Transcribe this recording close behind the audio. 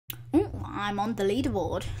Ooh, I'm on the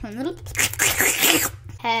leaderboard.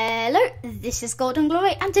 Hello, this is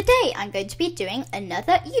GoldandGlory, and today I'm going to be doing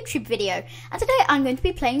another YouTube video. And today I'm going to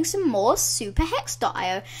be playing some more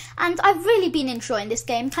superhex.io. And I've really been enjoying this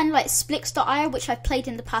game, kind of like Splix.io, which I've played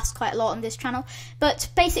in the past quite a lot on this channel, but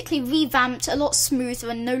basically revamped, a lot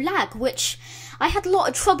smoother and no lag, which I had a lot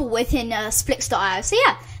of trouble with in Splix.io. So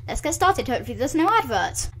yeah, let's get started. Hopefully there's no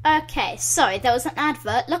advert. Okay, sorry, there was an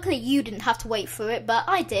advert. Luckily you didn't have to wait for it, but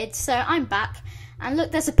I did, so I'm back. And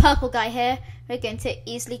look, there's a purple guy here. We're going to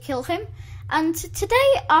easily kill him. And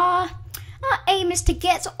today our aim is to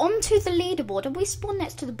get onto the leaderboard. And we spawn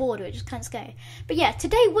next to the border, which is kind of scary. But yeah,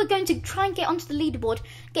 today we're going to try and get onto the leaderboard,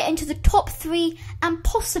 get into the top 3, and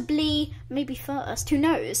possibly maybe first, who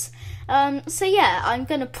knows. So yeah, I'm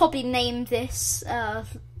going to probably name this, I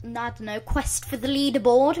don't know, Quest for the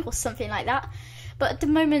Leaderboard or something like that. But at the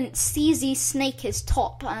moment, CZ Snake is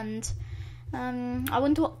top, and I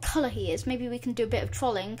wonder what colour he is. Maybe we can do a bit of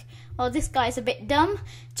trolling. Well, this guy's a bit dumb.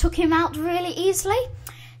 Took him out really easily.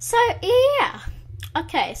 So, yeah.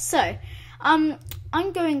 Okay, so, I'm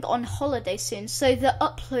going on holiday soon, so the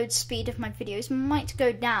upload speed of my videos might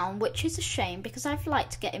go down, which is a shame, because I've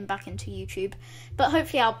liked getting back into YouTube. But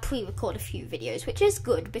hopefully I'll pre-record a few videos, which is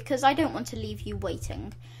good, because I don't want to leave you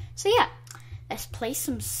waiting. So, yeah. Let's play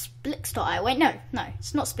some Splix.io. Wait, no,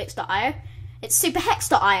 it's not Splix.io. It's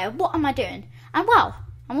superhex.io. What am I doing? And wow,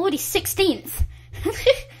 I'm already 16th.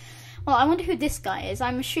 Well, I wonder who this guy is.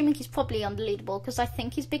 I'm assuming he's probably on the leaderboard because I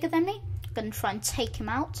think he's bigger than me. I'm going to try and take him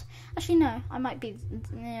out. Actually, no, I might be,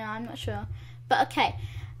 yeah, I'm not sure. But okay,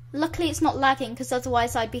 luckily it's not lagging because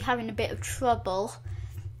otherwise I'd be having a bit of trouble.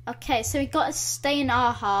 Okay, so we got to stay in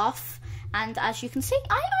our half. And as you can see,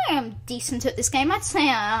 I am decent at this game. I'd say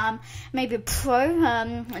I'm maybe a pro.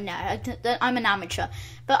 No, I'm an amateur.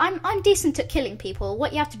 But I'm decent at killing people.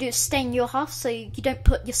 What you have to do is stay in your half so you don't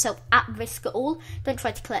put yourself at risk at all. Don't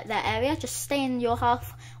try to collect their area. Just stay in your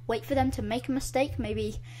half. Wait for them to make a mistake.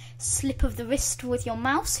 Maybe slip of the wrist with your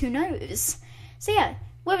mouse. Who knows? So yeah,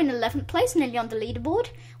 we're in 11th place, nearly on the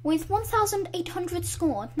leaderboard, with 1,800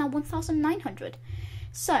 scored. Now 1,900.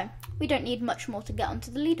 So, we don't need much more to get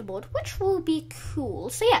onto the leaderboard, which will be cool.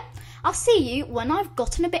 So yeah, I'll see you when I've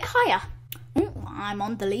gotten a bit higher. Ooh, I'm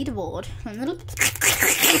on the leaderboard.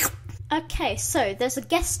 Okay, so there's a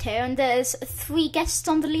guest here, and there's 3 guests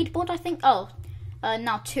on the leaderboard, I think. Oh,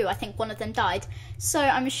 now 2. I think one of them died. So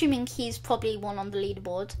I'm assuming he's probably one on the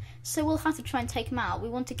leaderboard. So we'll have to try and take him out. We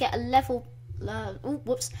want to get a level...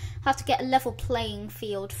 have to get a level playing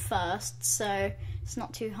field first, so it's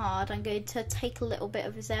not too hard. I'm going to take a little bit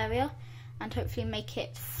of his area and hopefully make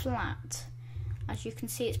it flat. As you can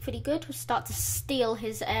see, it's pretty good. We'll start to steal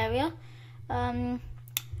his area. And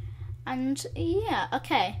yeah,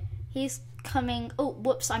 okay. He's coming. Oh,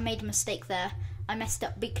 whoops, I made a mistake there. I messed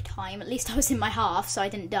up big time. At least I was in my half, so I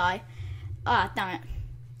didn't die. Ah, damn it.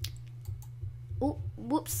 Oh,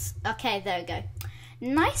 whoops. Okay, there we go.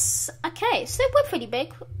 Nice. Okay, so we're pretty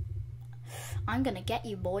big. I'm gonna get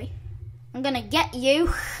you, boy. I'm gonna get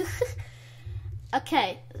you.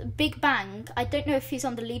 Okay, Big Bang. I don't know if he's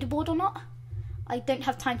on the leaderboard or not. I don't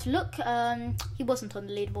have time to look. He wasn't on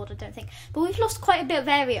the leaderboard, I don't think. But we've lost quite a bit of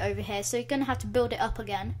area over here, so you're gonna have to build it up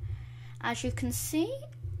again. As you can see,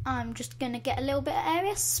 I'm just gonna get a little bit of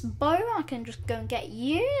area. Spo, I can just go and get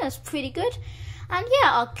you. That's pretty good. And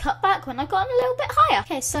yeah, I'll cut back when I've gotten a little bit higher.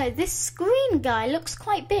 Okay, so this green guy looks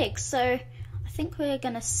quite big, so I think we're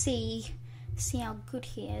gonna see how good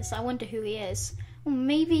he is. I wonder who he is. Well,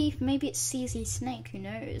 maybe it's CZ Snake, who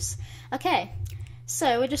knows. Okay,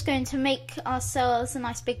 so we're just going to make ourselves a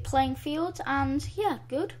nice big playing field, and yeah,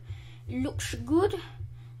 good. Looks good.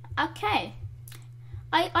 Okay.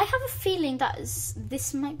 I have a feeling that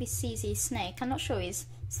this might be CZ Snake. I'm not sure. It's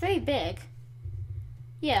very big.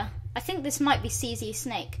 Yeah. I think this might be CZ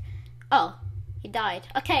Snake. Oh, he died.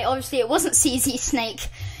 Okay, obviously it wasn't CZ Snake.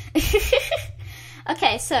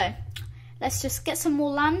 Okay, so let's just get some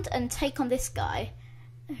more land and take on this guy,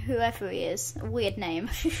 whoever he is. A weird name.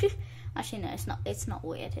 Actually, no, it's not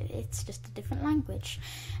weird. It's just a different language.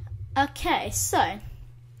 Okay, so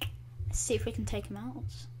let's see if we can take him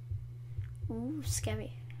out. Ooh,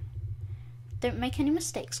 scary. Don't make any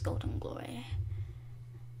mistakes, GoldandGlory.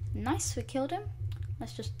 Nice, we killed him.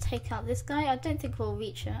 Let's just take out this guy. I don't think we'll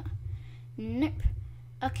reach it. Nope.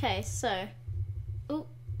 Okay, so... Oh,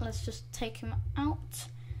 let's just take him out.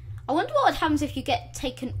 I wonder what happens if you get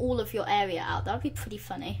taken all of your area out. That would be pretty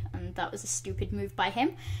funny. And that was a stupid move by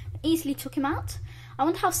him. Easily took him out. I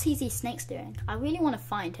wonder how CZ Snake's doing. I really want to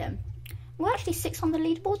find him. We're actually 6 on the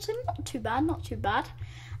leaderboard, so not too bad, not too bad.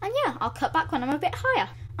 And yeah, I'll cut back when I'm a bit higher.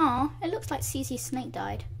 Aw, it looks like CZ Snake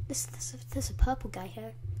died. There's a purple guy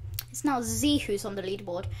here. It's now Z who's on the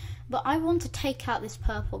leaderboard. But I want to take out this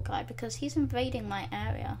purple guy because he's invading my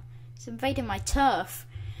area. He's invading my turf.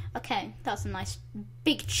 Okay, that's a nice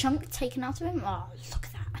big chunk taken out of him. Oh, look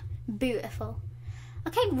at that. Beautiful.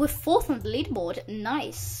 Okay, we're 4th on the leaderboard.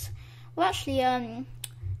 Nice. We're actually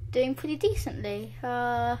doing pretty decently.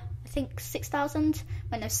 I think 6,000.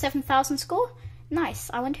 Wait, no, 7,000 score. Nice.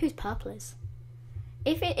 I wonder whose purple is.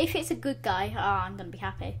 If it's a good guy, I'm gonna be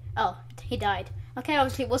happy. Oh, he died. Okay,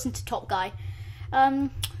 obviously it wasn't a top guy.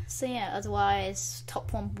 So yeah, otherwise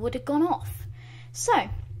top one would have gone off. So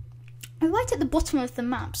we're right at the bottom of the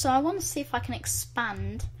map. So I want to see if I can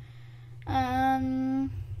expand. I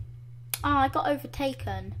got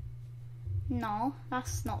overtaken. No,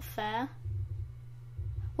 that's not fair.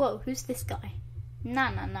 Whoa, who's this guy? Nah.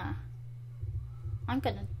 I'm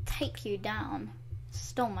gonna take you down.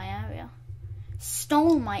 Stole my area.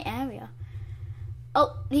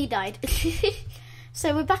 Oh, he died.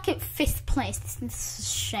 So we're back at 5th place. This is a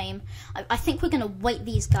shame. I think we're gonna wait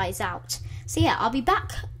these guys out. So yeah, I'll be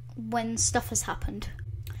back when stuff has happened.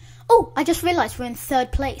 Oh, I just realised we're in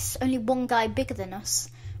 3rd place. Only one guy bigger than us.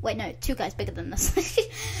 Wait, no, 2 guys bigger than us.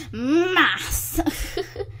 Maths.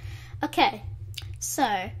 Okay,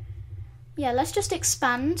 so yeah, let's just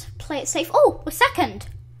expand, play it safe. Oh, we're 2nd.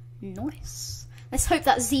 Nice. Let's hope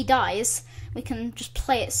that Z dies. We can just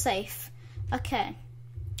play it safe. Okay,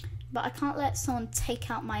 but I can't let someone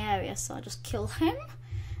take out my area, so I'll just kill him,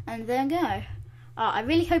 and there we go. I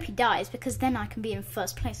really hope he dies because then I can be in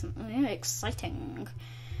 1st place. Exciting.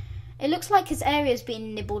 It looks like his area is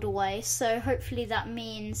being nibbled away, so hopefully that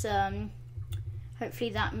means that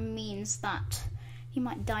he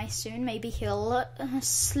might die soon. Maybe he'll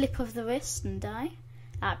slip of the wrist and die.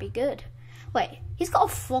 That'd be good. Wait, he's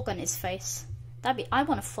got a frog on his face. I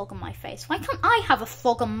want a frog on my face. Why can't I have a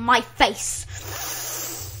frog on my face?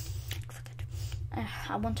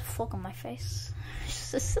 I want a frog on my face.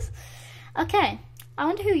 Okay, I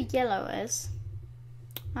wonder who yellow is.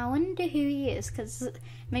 I wonder who he is, because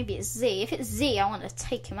maybe it's Z. If it's Z, I want to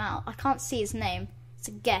take him out. I can't see his name. It's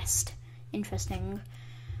a guest. Interesting.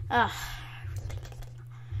 What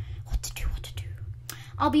to do?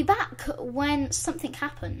 I'll be back when something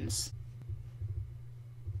happens.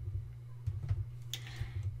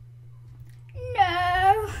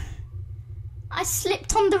 No! I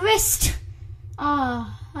slipped on the wrist.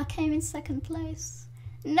 I came in 2nd place.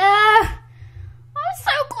 No! I was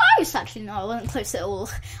so close. Actually, no, I wasn't close at all.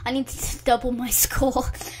 I need to double my score.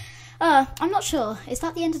 I'm not sure. Is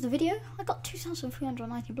that the end of the video? I got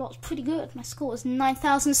 2,390 blocks. Pretty good. My score was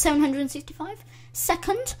 9,765.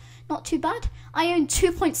 2nd. Not too bad. I own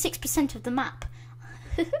 2.6% of the map.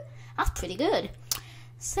 That's pretty good.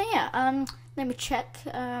 So yeah, let me check.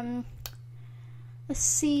 Let's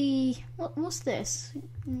see. What's this?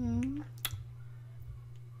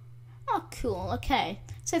 Oh, cool. Okay.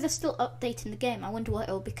 So they're still updating the game. I wonder what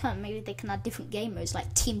it will become. Maybe they can add different game modes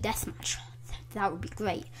like Team Deathmatch. That would be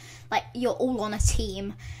great. Like you're all on a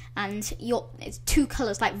team and it's 2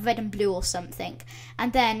 colours like red and blue or something.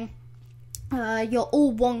 And then you're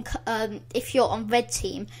all one. If you're on red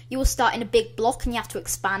team, you will start in a big block and you have to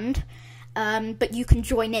expand. But you can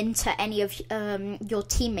join into any of your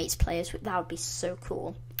teammates' players. That would be so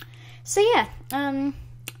cool. So yeah,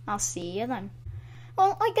 I'll see you then.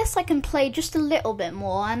 Well, I guess I can play just a little bit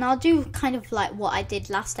more, and I'll do kind of like what I did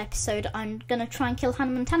last episode. I'm gonna try and kill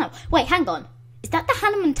Hannah Montana. Wait, hang on. Is that the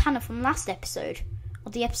Hannah Montana from last episode?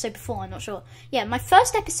 Or the episode before? I'm not sure. Yeah, my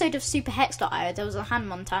first episode of SuperHex.io, there was a Hannah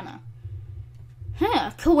Montana.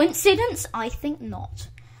 Huh, coincidence? I think not.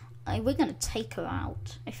 We're gonna take her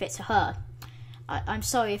out, if it's her. I'm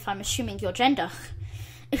sorry if I'm assuming your gender.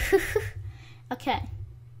 Okay.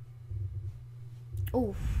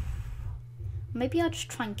 Ooh. Maybe I'll just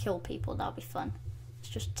try and kill people. That'll be fun. Let's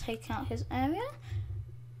just take out his area.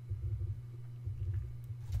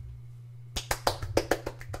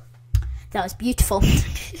 That was beautiful.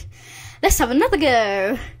 Let's have another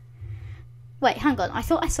go. Wait, hang on. I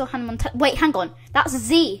thought I saw Hannah Montana. Wait, hang on. That's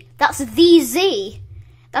Z. That's the Z.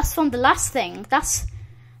 That's from the last thing. That's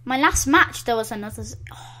my last match. There was another Z.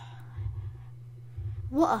 Oh,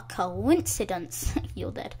 what a coincidence.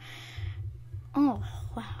 You're dead. Oh,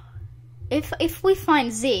 wow. If we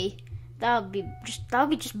find Z, that would be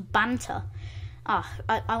just banter. I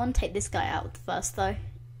want to take this guy out first though.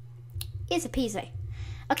 Easy peasy.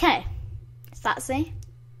 Okay, is that Z?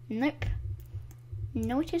 Nope.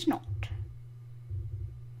 No, it is not.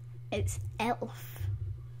 It's Elf.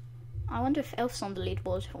 I wonder if Elf's on the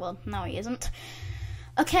leaderboard. Well, no, he isn't.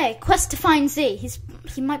 Okay, quest to find Z.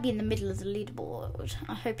 He might be in the middle of the leaderboard.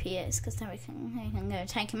 I hope he is, because then we can go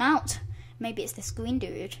take him out. Maybe it's this green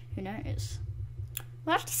dude. Who knows?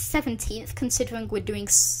 We're actually 17th, considering we're doing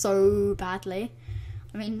so badly.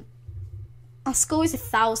 I mean, our score is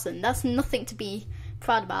 1,000. That's nothing to be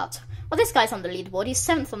proud about. Well, this guy's on the leaderboard. He's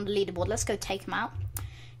 7th on the leaderboard. Let's go take him out.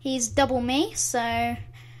 He's double me, so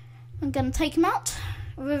I'm going to take him out.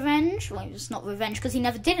 Revenge. Well, it's not revenge because he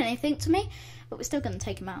never did anything to me, but we're still going to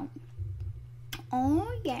take him out.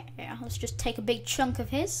 Oh, yeah. Let's just take a big chunk of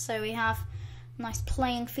his so we have a nice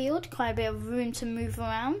playing field, quite a bit of room to move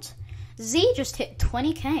around. Z just hit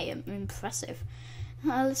 20k. Impressive.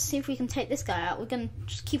 Let's see if we can take this guy out. We're going to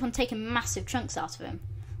just keep on taking massive chunks out of him.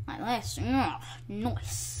 Like this.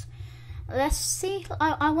 Nice. Let's see.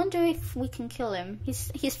 I wonder if we can kill him.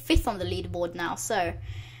 He's 5th on the leaderboard now, so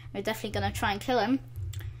we're definitely going to try and kill him.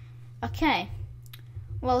 Okay.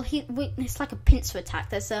 Well, it's like a pincer attack.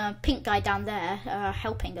 There's a pink guy down there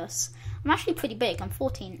helping us. I'm actually pretty big. I'm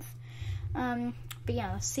 14th. But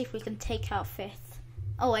yeah, let's see if we can take out 5th.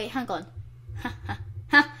 Oh, wait, hang on.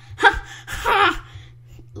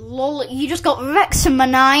 Lol, you just got Rex in my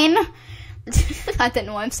 9. I don't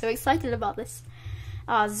know why I'm so excited about this.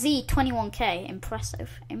 Z, 21k.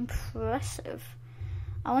 Impressive. Impressive.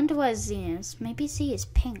 I wonder where Z is. Maybe Z is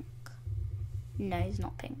pink. No, he's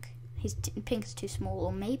not pink. Pink is too small,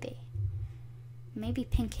 or maybe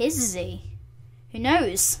pink is Z. Who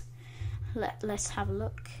knows? Let's have a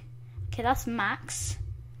look. Okay, that's Max.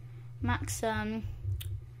 Max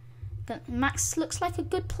looks like a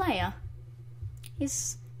good player.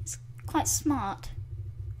 He's quite smart.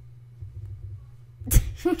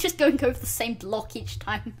 We're just going over the same block each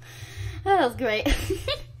time. Oh, that was great.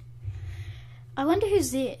 I wonder who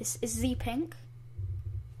Z is. Is Z pink?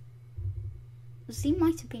 Z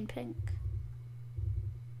might have been pink.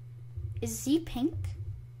 Is Z pink?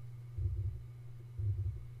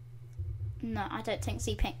 No, I don't think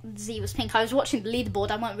Z was pink. I was watching the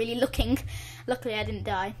leaderboard. I wasn't really looking. Luckily, I didn't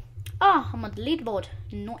die. I'm on the leaderboard.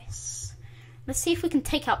 Nice. Let's see if we can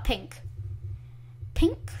take out pink.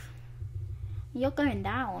 Pink? You're going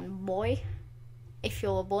down, boy. If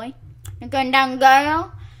you're a boy. You're going down,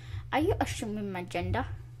 girl. Are you assuming my gender?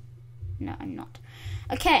 No, I'm not.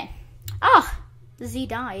 Okay. Z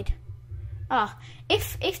died.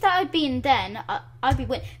 If that had been then, I'd be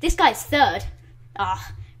winning. This guy's 3rd.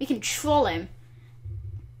 We can troll him.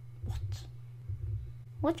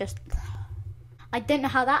 What just... I don't know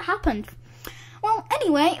how that happened. Well,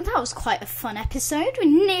 anyway, that was quite a fun episode. We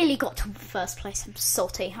nearly got to 1st place. I'm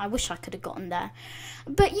salty. I wish I could have gotten there.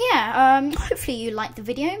 But yeah, hopefully you liked the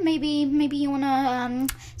video. Maybe you want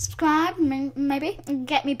to subscribe, maybe, and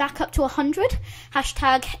get me back up to 100.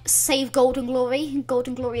 Hashtag save GoldandGlory.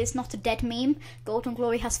 GoldandGlory is not a dead meme.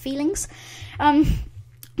 GoldandGlory has feelings.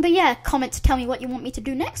 But yeah, comment to tell me what you want me to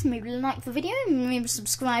do next. Maybe like the video, maybe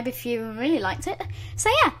subscribe if you really liked it. So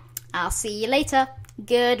yeah, I'll see you later.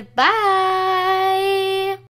 Goodbye.